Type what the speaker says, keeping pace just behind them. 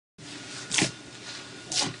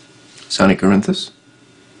Sonny Corinthos?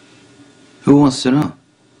 Who wants to know?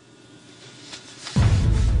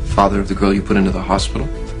 Father of the girl you put into the hospital?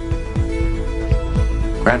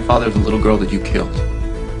 Grandfather of the little girl that you killed?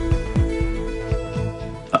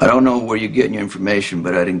 I don't know where you're getting your information,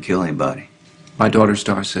 but I didn't kill anybody. My daughter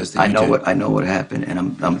Star says that you did. I know what happened, and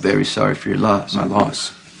I'm very sorry for your loss. My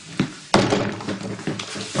loss?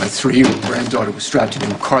 My 3-year-old granddaughter was strapped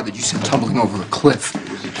into a car that you sent tumbling over a cliff. It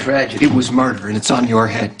was a tragedy. It was murder, and it's on your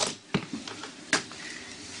head.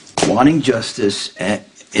 Wanting justice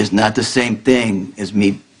is not the same thing as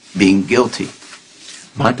me being guilty.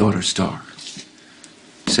 My daughter Star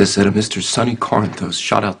says that a Mr. Sonny Corinthos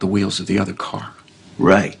shot out the wheels of the other car.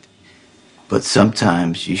 Right. But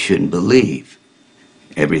sometimes you shouldn't believe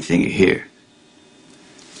everything you hear.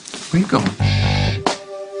 Where are you going?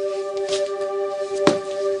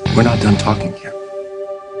 We're not done talking yet.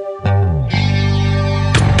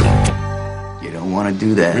 You don't want to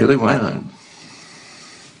do that. Really? Why not?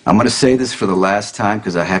 I'm going to say this for the last time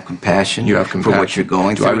because I have compassion. You have compassion for what you're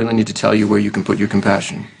going through. Do I really need to tell you where you can put your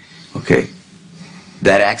compassion? Okay.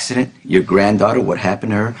 That accident, your granddaughter, what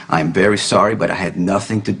happened to her, I'm very sorry, but I had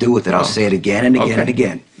nothing to do with it. I'll say it again and again and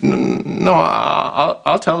again. No,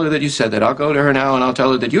 I'll tell her that you said that. I'll go to her now and I'll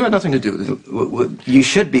tell her that you had nothing to do with it. You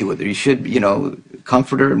should be with her. You should,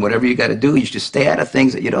 comfort her and whatever you got to do. You should stay out of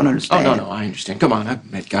things that you don't understand. Oh, no, I understand. Come on, I've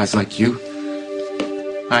met guys like you.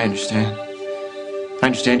 I understand. I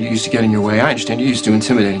understand you used to get in your way. I understand you used to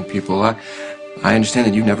intimidating people. I understand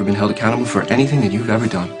that you've never been held accountable for anything that you've ever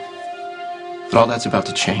done. But all that's about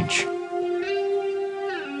to change.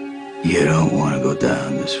 You don't want to go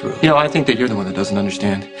down this road. I think that you're the one that doesn't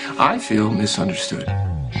understand. I feel misunderstood.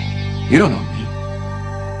 You don't know me.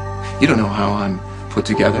 You don't know how I'm put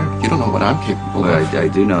together. You don't know what I'm capable of. I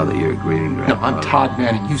do know that you're a grieving grandfather. No, I'm Todd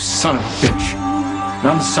Manning, you son of a bitch. And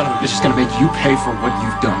I'm the son of a bitch that's gonna make you pay for what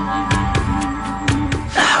you've done.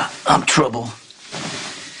 I'm trouble.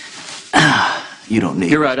 You don't need...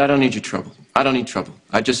 You're right, I don't need your trouble. I don't need trouble.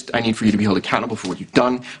 I need for you to be held accountable for what you've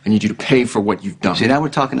done. I need you to pay for what you've done. See, now we're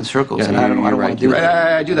talking in circles, yeah, and I don't want to do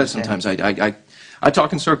that. I do that sometimes. I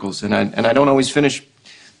talk in circles, and I don't always finish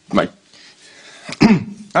my...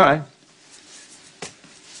 All right.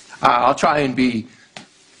 I'll try and be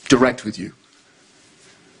direct with you.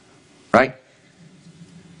 Right?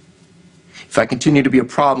 If I continue to be a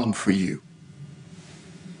problem for you,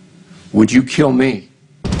 would you kill me?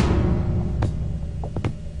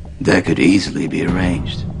 That could easily be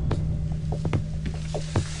arranged.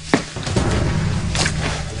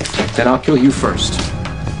 Then I'll kill you first.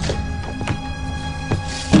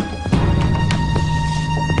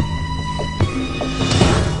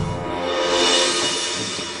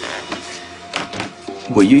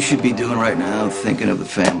 What you should be doing right now, thinking of the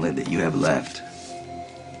family that you have left.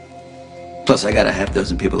 Plus, I got a half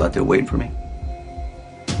dozen people out there waiting for me.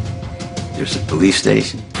 There's a police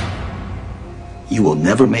station. You will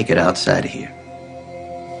never make it outside of here.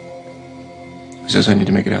 Who says I need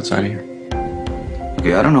to make it outside of here?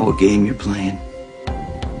 Okay, I don't know what game you're playing,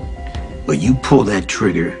 but you pull that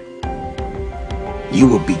trigger, you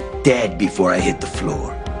will be dead before I hit the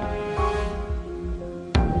floor.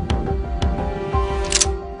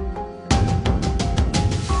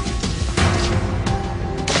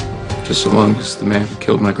 Just so long as the man who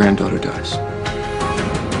killed my granddaughter dies.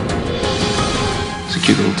 It's a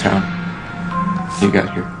cute little town you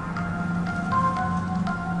got here.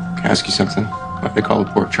 Can I ask you something? Why they call it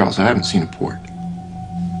Port Charles? I haven't seen a port.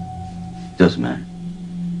 Doesn't matter.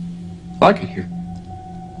 I like it here.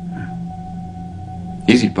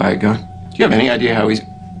 Easy to buy a gun. Do you have any idea how easy...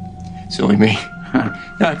 Silly me.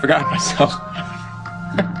 No, I forgot myself.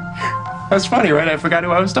 That's funny, right? I forgot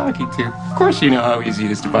who I was talking to. Of course you know how easy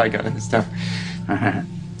it is to buy a gun in this town.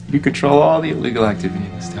 You control all the illegal activity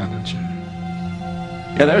in this town, don't you?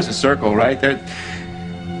 Yeah, there's a circle, right?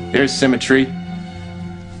 There's symmetry.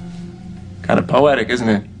 Kind of poetic, isn't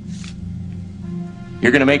it?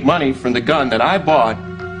 You're gonna make money from the gun that I bought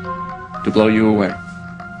to blow you away.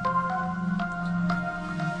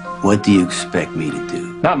 What do you expect me to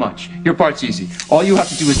do? Not much. Your part's easy. All you have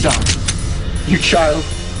to do is die. You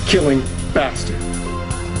child-killing bastard.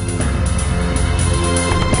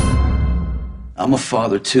 I'm a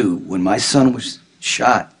father, too. When my son was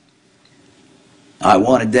shot, I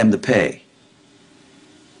wanted them to pay.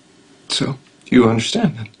 So, do you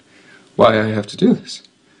understand, then, why I have to do this?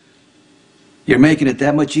 You're making it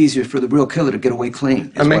that much easier for the real killer to get away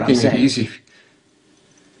clean. I'm making it easy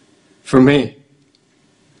for me.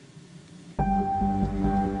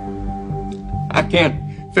 I can't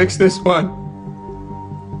fix this one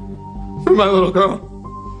for my little girl.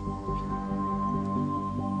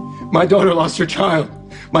 My daughter lost her child.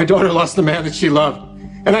 My daughter lost the man that she loved,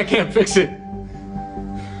 and I can't fix it.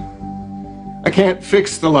 I can't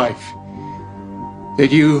fix the life that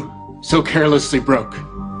you so carelessly broke.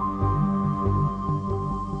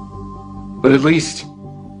 But at least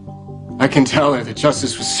I can tell her that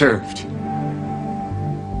justice was served.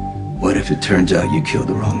 What if it turns out you killed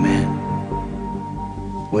the wrong man?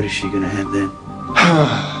 What is she gonna have then?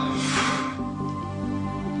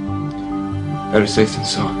 Better safe than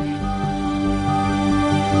sorry.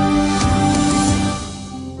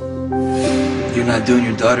 You're not doing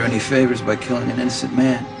your daughter any favors by killing an innocent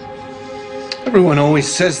man. Everyone always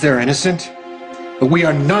says they're innocent, but we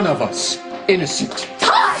are none of us innocent.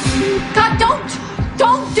 Todd! God,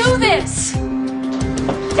 don't do this!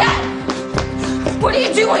 Dad! What are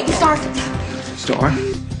you doing? Star!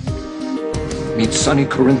 Meet Sonny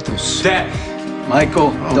Corinthos. Dad!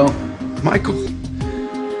 Michael, don't. Michael,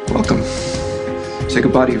 welcome. Say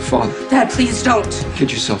goodbye to your father. Dad, please don't.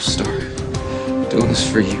 Kid yourself, Star. I'm doing this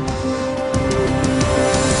for you.